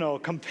mean,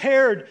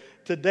 compared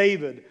to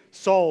David,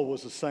 Saul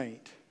was a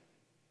saint.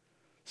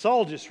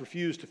 Saul just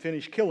refused to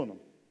finish killing him.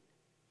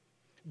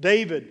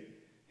 David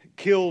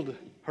killed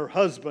her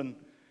husband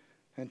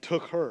and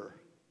took her.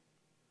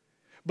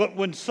 But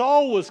when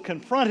Saul was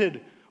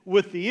confronted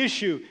with the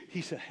issue,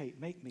 he said, hey,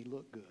 make me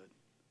look good.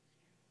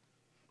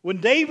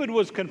 When David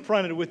was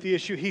confronted with the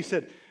issue, he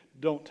said,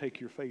 don't take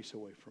your face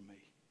away from me.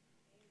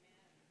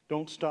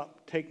 Don't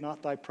stop, take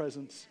not thy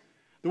presence.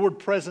 The word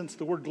presence,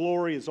 the word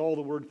glory is all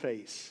the word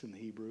face in the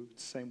Hebrew.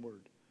 It's the same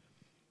word.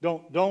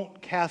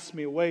 Don't cast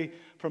me away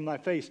from thy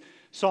face.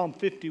 Psalm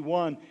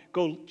 51,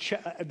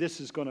 this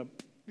is going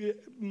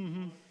to...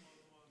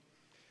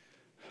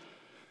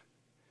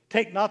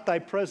 Take not thy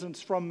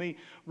presence from me.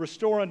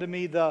 Restore unto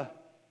me the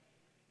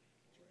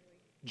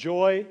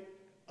joy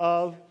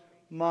of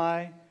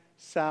my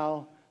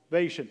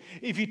salvation.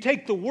 If you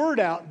take the word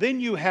out, then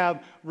you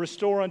have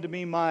restore unto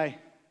me my...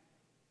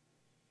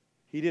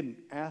 He didn't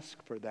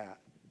ask for that,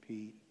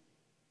 Pete.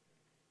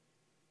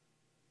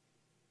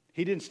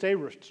 He didn't say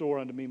restore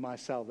unto me my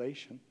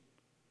salvation.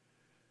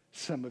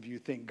 Some of you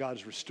think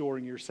God's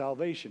restoring your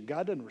salvation.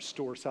 God doesn't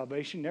restore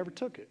salvation. He never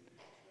took it.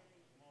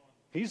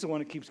 He's the one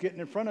that keeps getting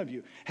in front of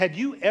you. Have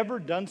you ever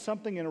done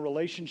something in a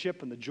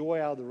relationship and the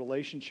joy out of the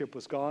relationship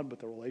was gone,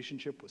 but the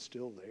relationship was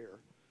still there?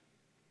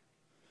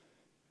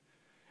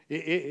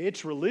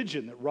 It's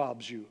religion that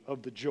robs you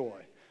of the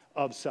joy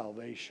of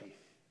salvation.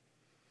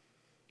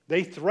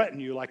 They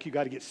threaten you like you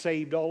got to get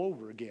saved all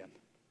over again.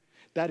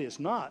 That is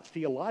not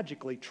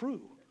theologically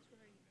true.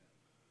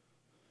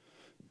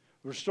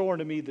 Restore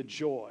to me the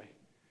joy.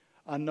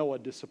 I know I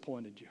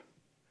disappointed you.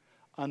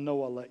 I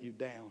know I let you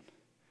down.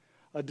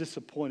 I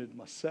disappointed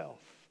myself.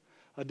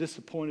 I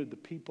disappointed the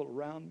people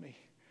around me.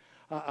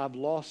 I've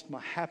lost my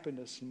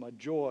happiness and my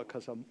joy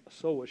because I'm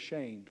so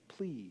ashamed.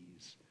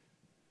 Please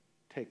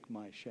take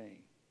my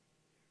shame.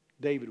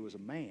 David was a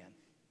man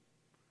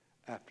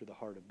after the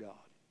heart of God.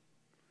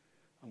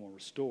 I want to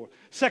restore.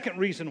 Second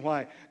reason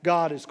why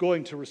God is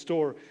going to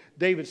restore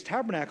David's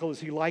tabernacle is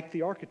he liked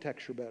the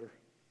architecture better.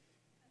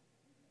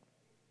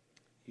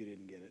 You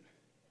didn't get it.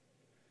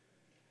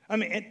 I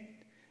mean,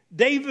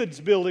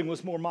 David's building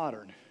was more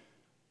modern.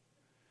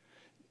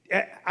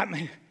 I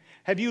mean,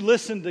 have you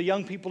listened to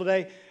young people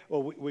today?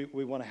 Well,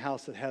 we want a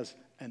house that has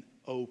an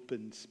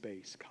open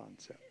space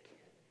concept.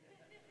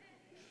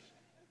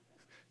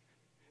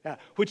 Yeah,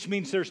 which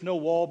means there's no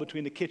wall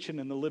between the kitchen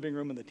and the living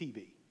room and the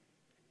TV.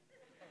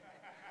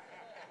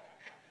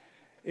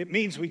 It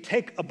means we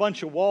take a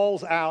bunch of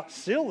walls out,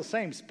 still the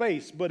same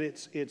space, but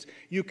it's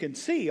you can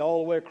see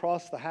all the way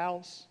across the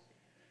house,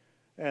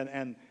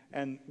 and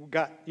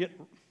got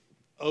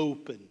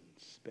open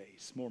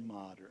space, more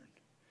modern,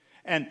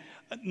 and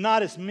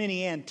not as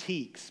many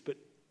antiques,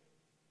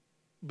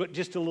 but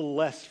just a little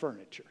less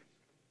furniture.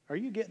 Are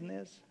you getting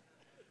this?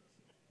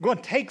 We're going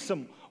to take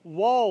some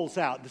walls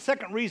out. The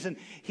second reason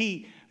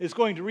he is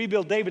going to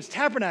rebuild David's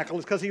tabernacle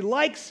is because he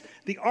likes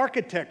the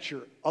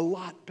architecture a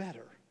lot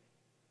better.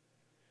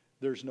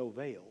 There's no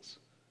veils.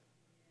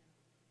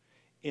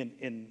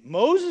 In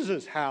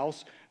Moses'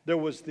 house, there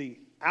was the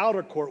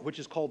outer court, which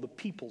is called the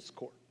people's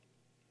court.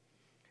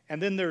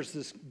 And then there's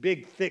this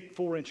big, thick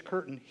 4-inch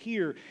curtain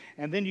here.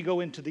 And then you go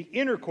into the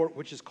inner court,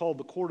 which is called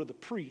the court of the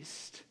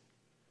priest.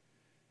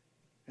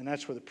 And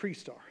that's where the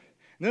priests are.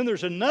 And then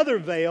there's another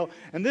veil,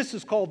 and this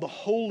is called the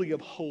Holy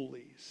of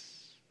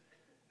Holies.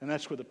 And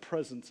that's where the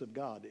presence of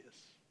God is.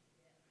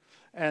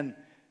 And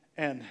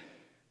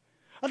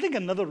I think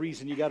another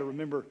reason you got to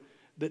remember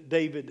that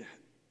David's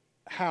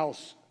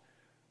house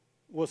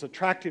was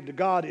attractive to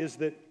God is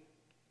that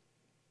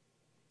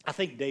I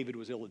think David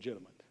was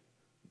illegitimate.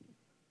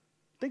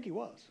 I think he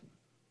was.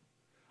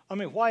 I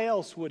mean, why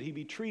else would he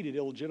be treated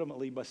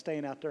illegitimately by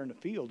staying out there in the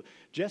field?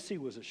 Jesse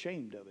was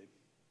ashamed of him.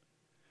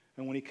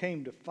 And when he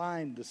came to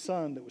find the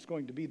son that was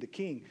going to be the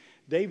king,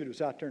 David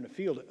was out there in the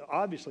field.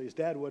 Obviously, his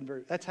dad wasn't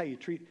very, that's how you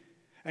treat.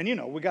 And you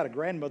know, we got a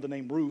grandmother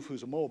named Ruth,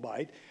 who's a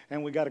Moabite,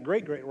 and we got a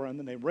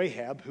great-great-grandmother named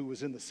Rahab, who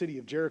was in the city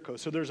of Jericho.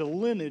 So there's a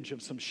lineage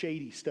of some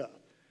shady stuff.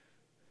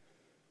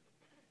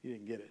 You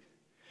didn't get it.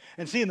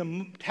 And see, in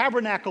the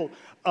tabernacle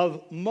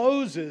of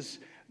Moses,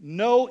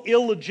 no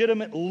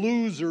illegitimate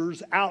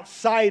losers,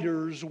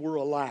 outsiders were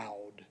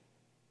allowed.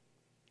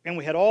 And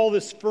we had all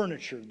this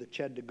furniture that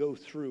you had to go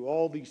through,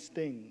 all these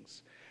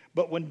things.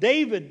 But when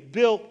David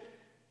built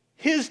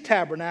his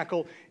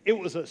tabernacle, it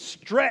was a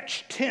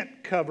stretch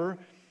tent cover,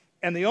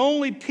 and the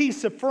only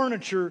piece of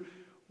furniture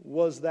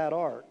was that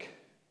ark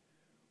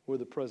where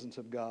the presence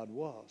of God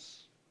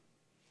was.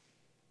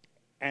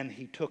 And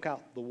he took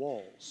out the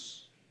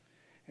walls.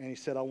 And he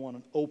said, I want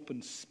an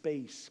open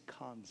space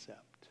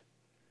concept.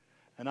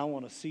 And I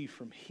want to see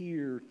from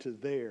here to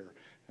there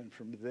and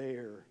from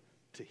there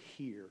to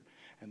here.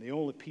 And the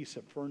only piece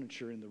of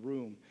furniture in the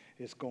room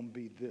is going to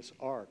be this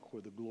ark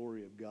where the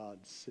glory of God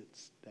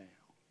sits down.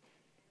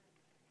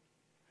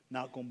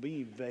 Not going to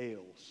be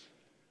veils.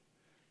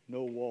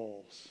 No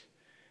walls.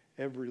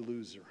 Every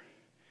loser.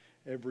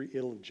 Every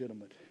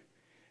illegitimate.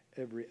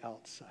 Every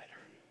outsider.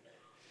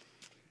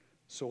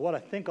 So what I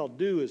think I'll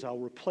do is I'll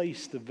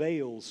replace the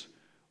veils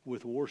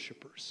with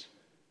worshipers.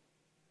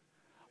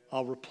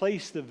 I'll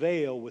replace the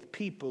veil with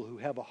people who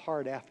have a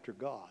heart after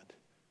God.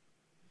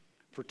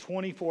 For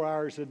 24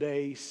 hours a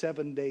day,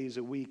 7 days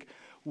a week,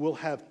 we'll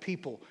have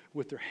people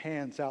with their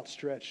hands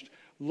outstretched,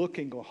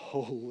 looking, going,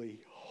 holy,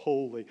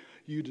 holy.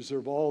 You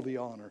deserve all the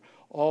honor,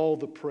 all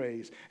the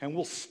praise. And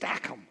we'll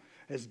stack them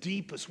as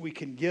deep as we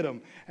can get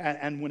them.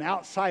 And when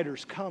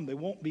outsiders come, they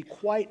won't be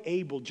quite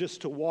able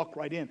just to walk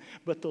right in,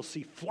 but they'll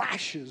see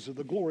flashes of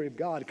the glory of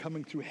God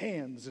coming through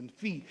hands and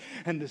feet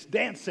and this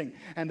dancing.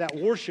 And that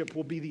worship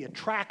will be the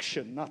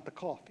attraction, not the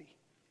coffee.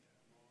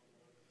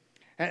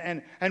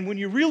 And when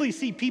you really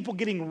see people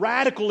getting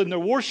radical in their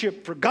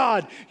worship for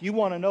God, you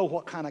want to know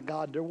what kind of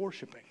God they're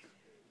worshiping.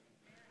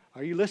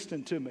 Are you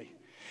listening to me?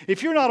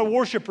 If you're not a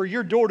worshiper,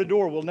 your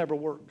door-to-door will never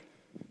work.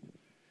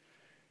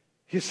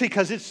 You see,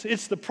 because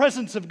it's the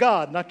presence of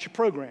God, not your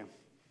program.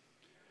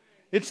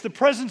 It's the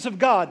presence of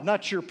God,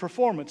 not your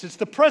performance. It's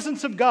the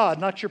presence of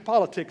God, not your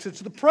politics. It's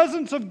the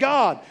presence of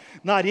God,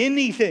 not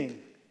anything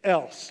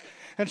else.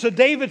 And so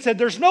David said,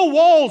 there's no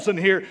walls in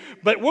here,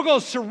 but we're going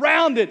to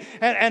surround it,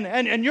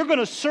 and you're going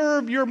to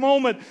serve your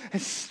moment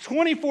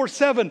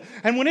 24/7.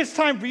 And when it's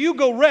time for you to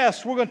go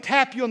rest, we're going to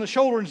tap you on the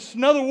shoulder, and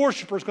another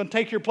worshiper is going to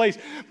take your place.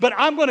 But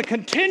I'm going to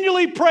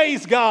continually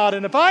praise God,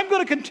 and if I'm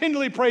going to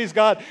continually praise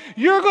God,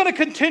 you're going to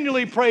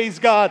continually praise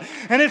God,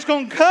 and it's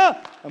going to come.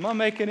 Am I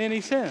making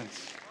any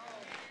sense?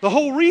 The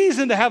whole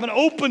reason to have an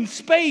open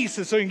space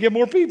is so you can get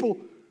more people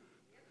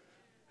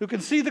who can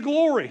see the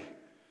glory.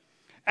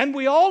 And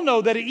we all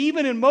know that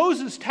even in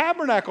Moses'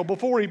 tabernacle,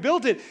 before he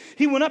built it,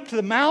 he went up to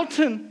the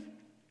mountain.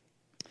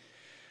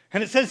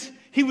 And it says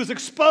he was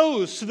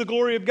exposed to the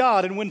glory of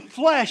God. And when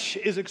flesh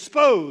is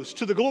exposed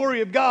to the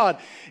glory of God,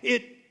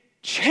 it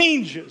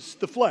changes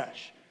the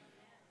flesh.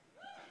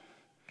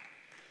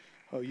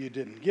 Oh, you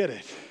didn't get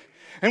it.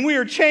 And we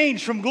are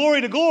changed from glory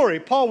to glory.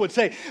 Paul would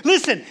say,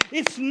 listen,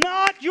 it's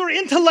not your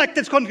intellect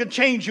that's going to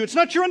change you. It's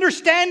not your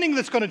understanding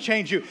that's going to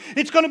change you.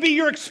 It's going to be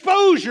your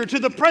exposure to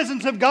the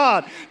presence of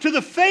God, to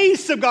the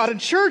face of God. In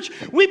church,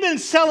 we've been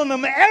selling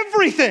them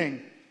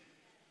everything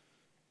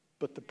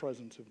but the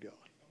presence of God.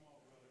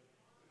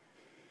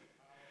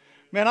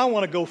 Man, I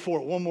want to go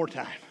for it one more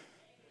time.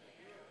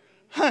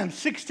 I'm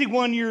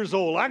 61 years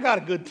old. I got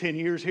a good 10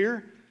 years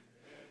here.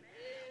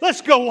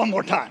 Let's go one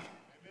more time.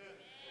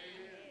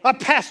 I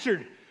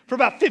pastored for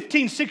about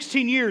 15,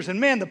 16 years,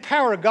 and man, the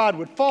power of God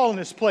would fall in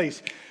this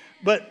place.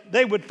 But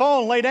they would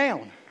fall and lay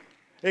down,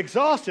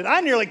 exhausted.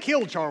 I nearly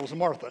killed Charles and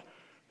Martha.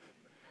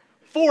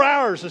 4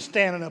 hours of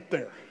standing up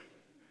there.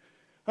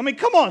 I mean,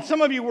 come on,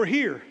 some of you were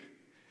here.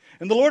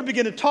 And the Lord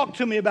began to talk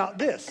to me about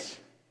this.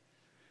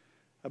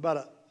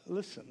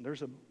 Listen,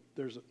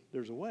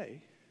 there's a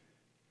way.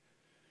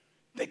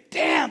 They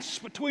dance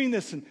between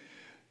this, and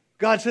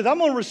God said, I'm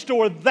going to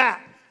restore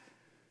that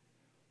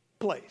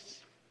place.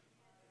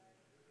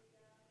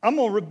 I'm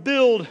going to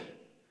rebuild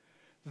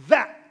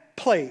that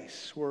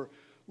place where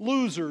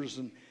losers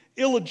and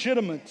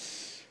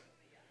illegitimates,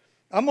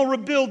 I'm going to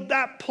rebuild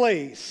that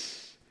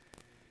place.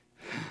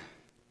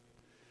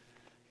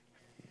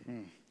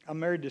 I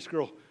married this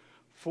girl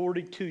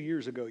 42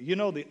 years ago. You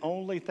know the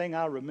only thing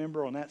I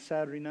remember on that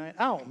Saturday night?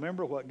 I don't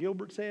remember what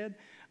Gilbert said.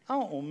 I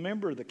don't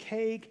remember the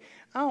cake.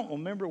 I don't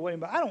remember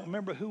I don't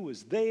remember who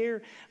was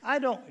there.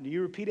 Do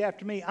you repeat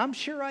after me? I'm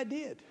sure I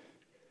did.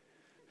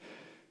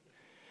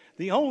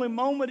 The only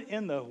moment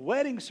in the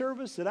wedding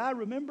service that I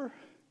remember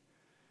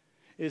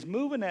is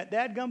moving that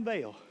dadgum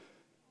veil.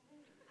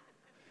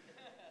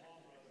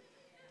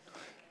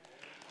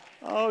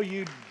 Oh,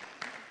 you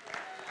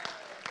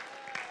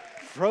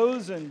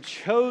frozen,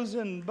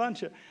 chosen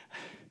bunch of...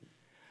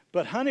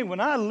 But honey, when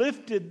I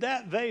lifted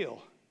that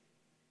veil,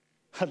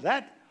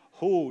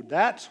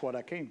 that's what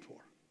I came for.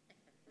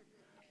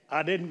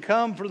 I didn't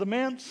come for the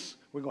mints.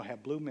 We're going to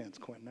have blue mints,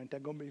 Quentin. Ain't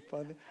that going to be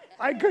funny?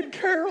 I could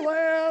care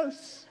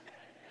less.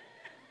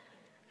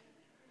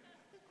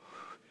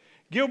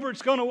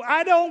 Gilbert's going to,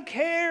 I don't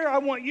care. I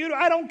want you to,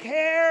 I don't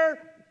care.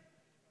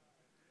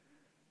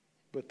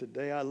 But the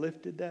day I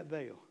lifted that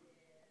veil,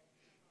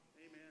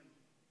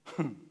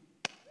 amen.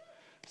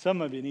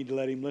 Some of you need to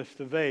let him lift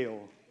the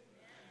veil.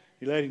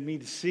 You're letting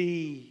me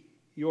see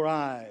your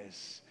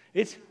eyes.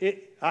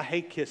 I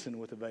hate kissing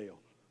with a veil.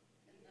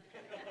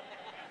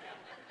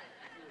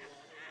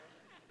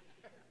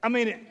 I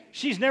mean,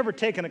 she's never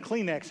taken a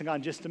Kleenex and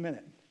gone, just a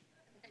minute.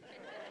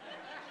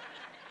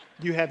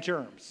 You have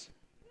germs.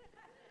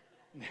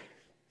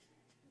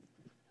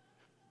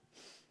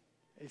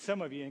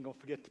 Some of you ain't going to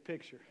forget the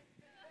picture.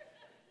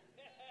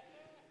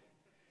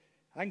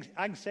 I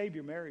can save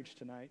your marriage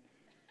tonight.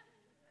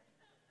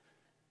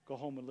 Go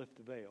home and lift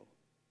the veil.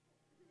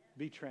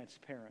 Be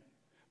transparent.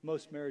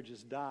 Most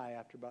marriages die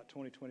after about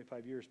 20,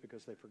 25 years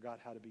because they forgot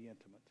how to be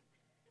intimate.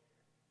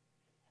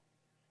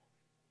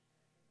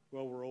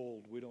 Well, we're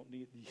old. We don't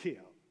need... Yeah.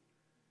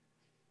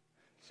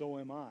 So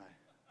am I.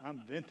 I'm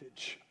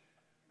vintage.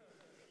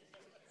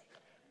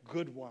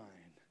 Good wine.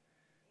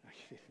 I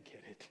didn't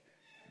get it.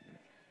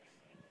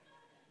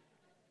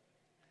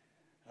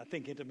 I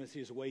think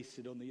intimacy is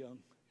wasted on the young.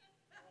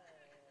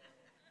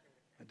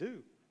 I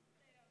do.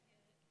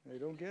 They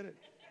don't get it.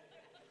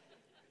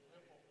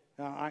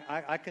 Now,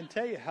 I can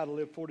tell you how to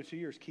live 42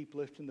 years. Keep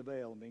lifting the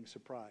veil and being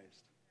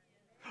surprised.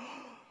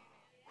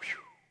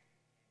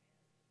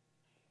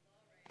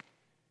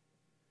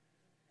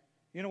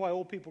 You know why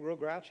old people grow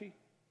grouchy?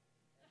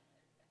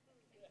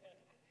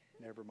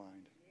 Never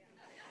mind.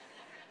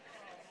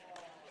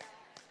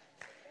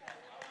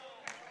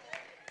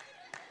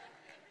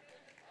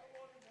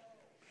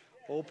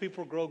 Old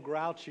people grow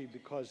grouchy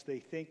because they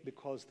think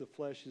because the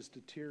flesh is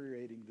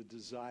deteriorating, the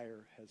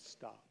desire has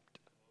stopped.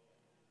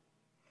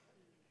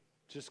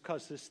 Just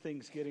because this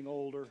thing's getting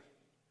older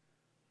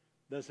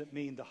doesn't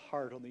mean the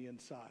heart on the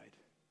inside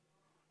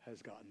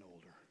has gotten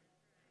older.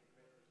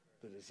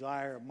 The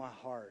desire of my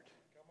heart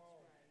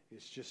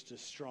is just as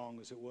strong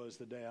as it was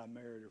the day I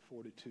married her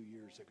 42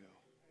 years ago.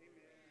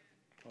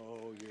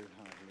 Oh, you're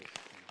not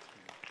listening.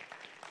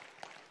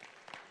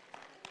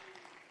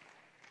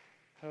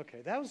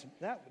 Okay,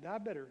 I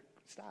better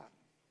stop.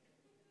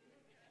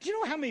 Do you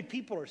know how many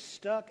people are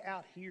stuck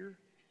out here?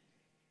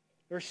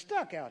 They're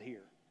stuck out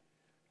here.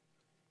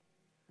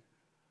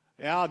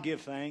 Yeah, I'll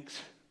give thanks.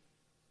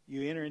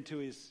 You enter into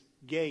his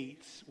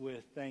gates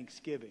with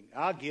thanksgiving.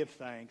 I'll give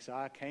thanks.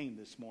 I came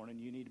this morning.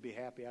 You need to be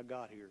happy I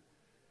got here.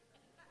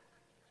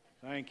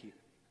 Thank you.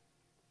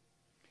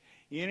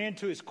 You enter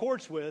into his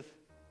courts with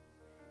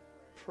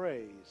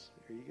praise.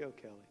 There you go,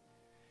 Kelly.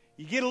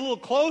 You get a little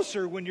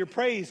closer when your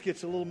praise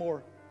gets a little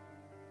more.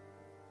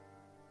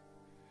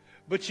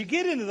 But you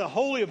get into the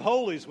Holy of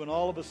Holies when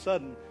all of a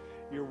sudden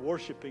you're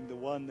worshiping the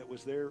one that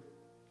was there.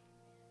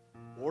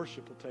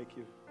 Worship will take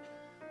you.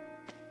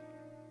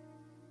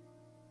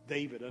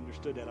 David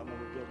understood that. I'm going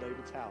to rebuild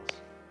David's house.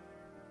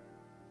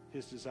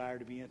 His desire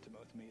to be intimate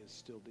with me is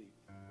still deep.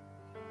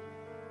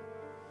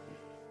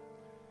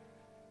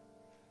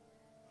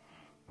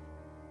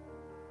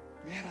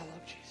 Man, I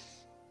love Jesus.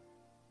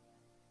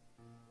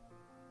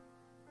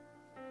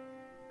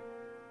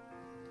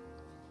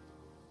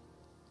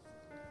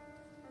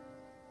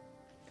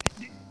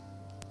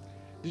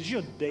 Did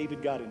you know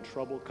David got in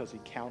trouble because he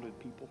counted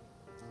people?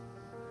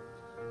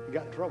 He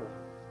got in trouble.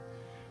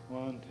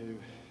 1, 2, 3,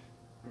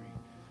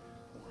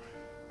 4,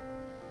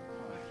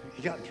 5.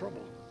 He got in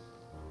trouble.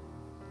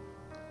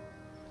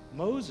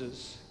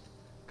 Moses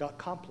got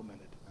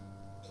complimented.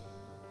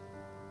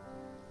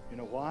 You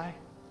know why?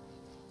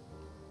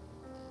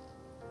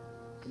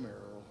 Come here,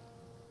 Earl.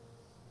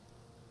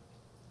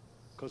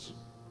 Because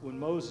when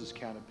Moses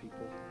counted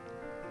people,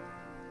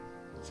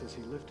 it says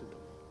he lifted them.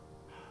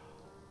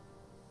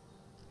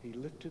 He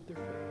lifted their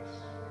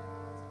face,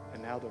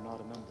 and now they're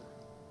not a number.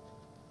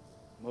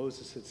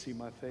 Moses said, see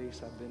my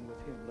face, I've been with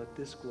him. Let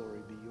this glory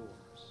be yours.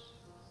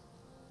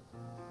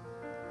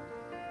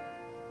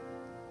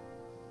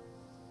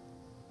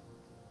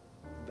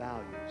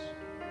 Values.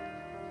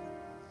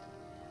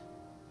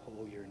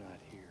 Oh, you're not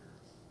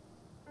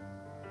here.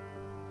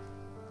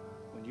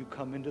 When you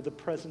come into the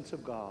presence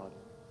of God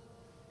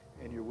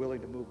and you're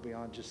willing to move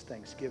beyond just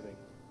thanksgiving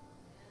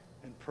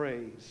and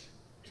praise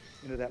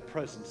into that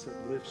presence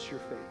that lifts your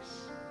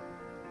face,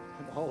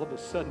 and all of a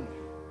sudden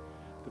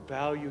the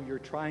value you're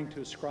trying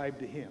to ascribe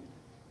to him,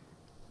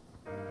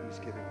 he's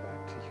giving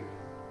back to you.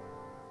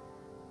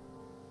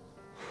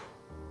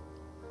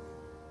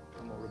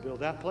 I'm going to rebuild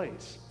that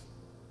place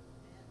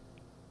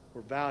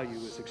where value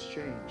is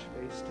exchanged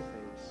face to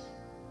face,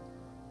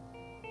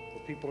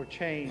 where people are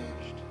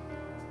changed.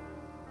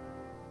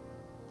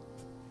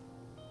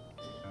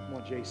 Come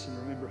on, Jason,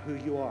 remember who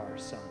you are,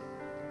 son.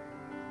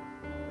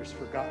 There's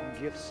forgotten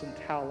gifts and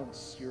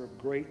talents. You're of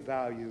great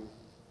value.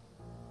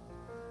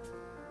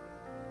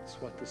 It's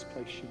what this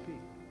place should be.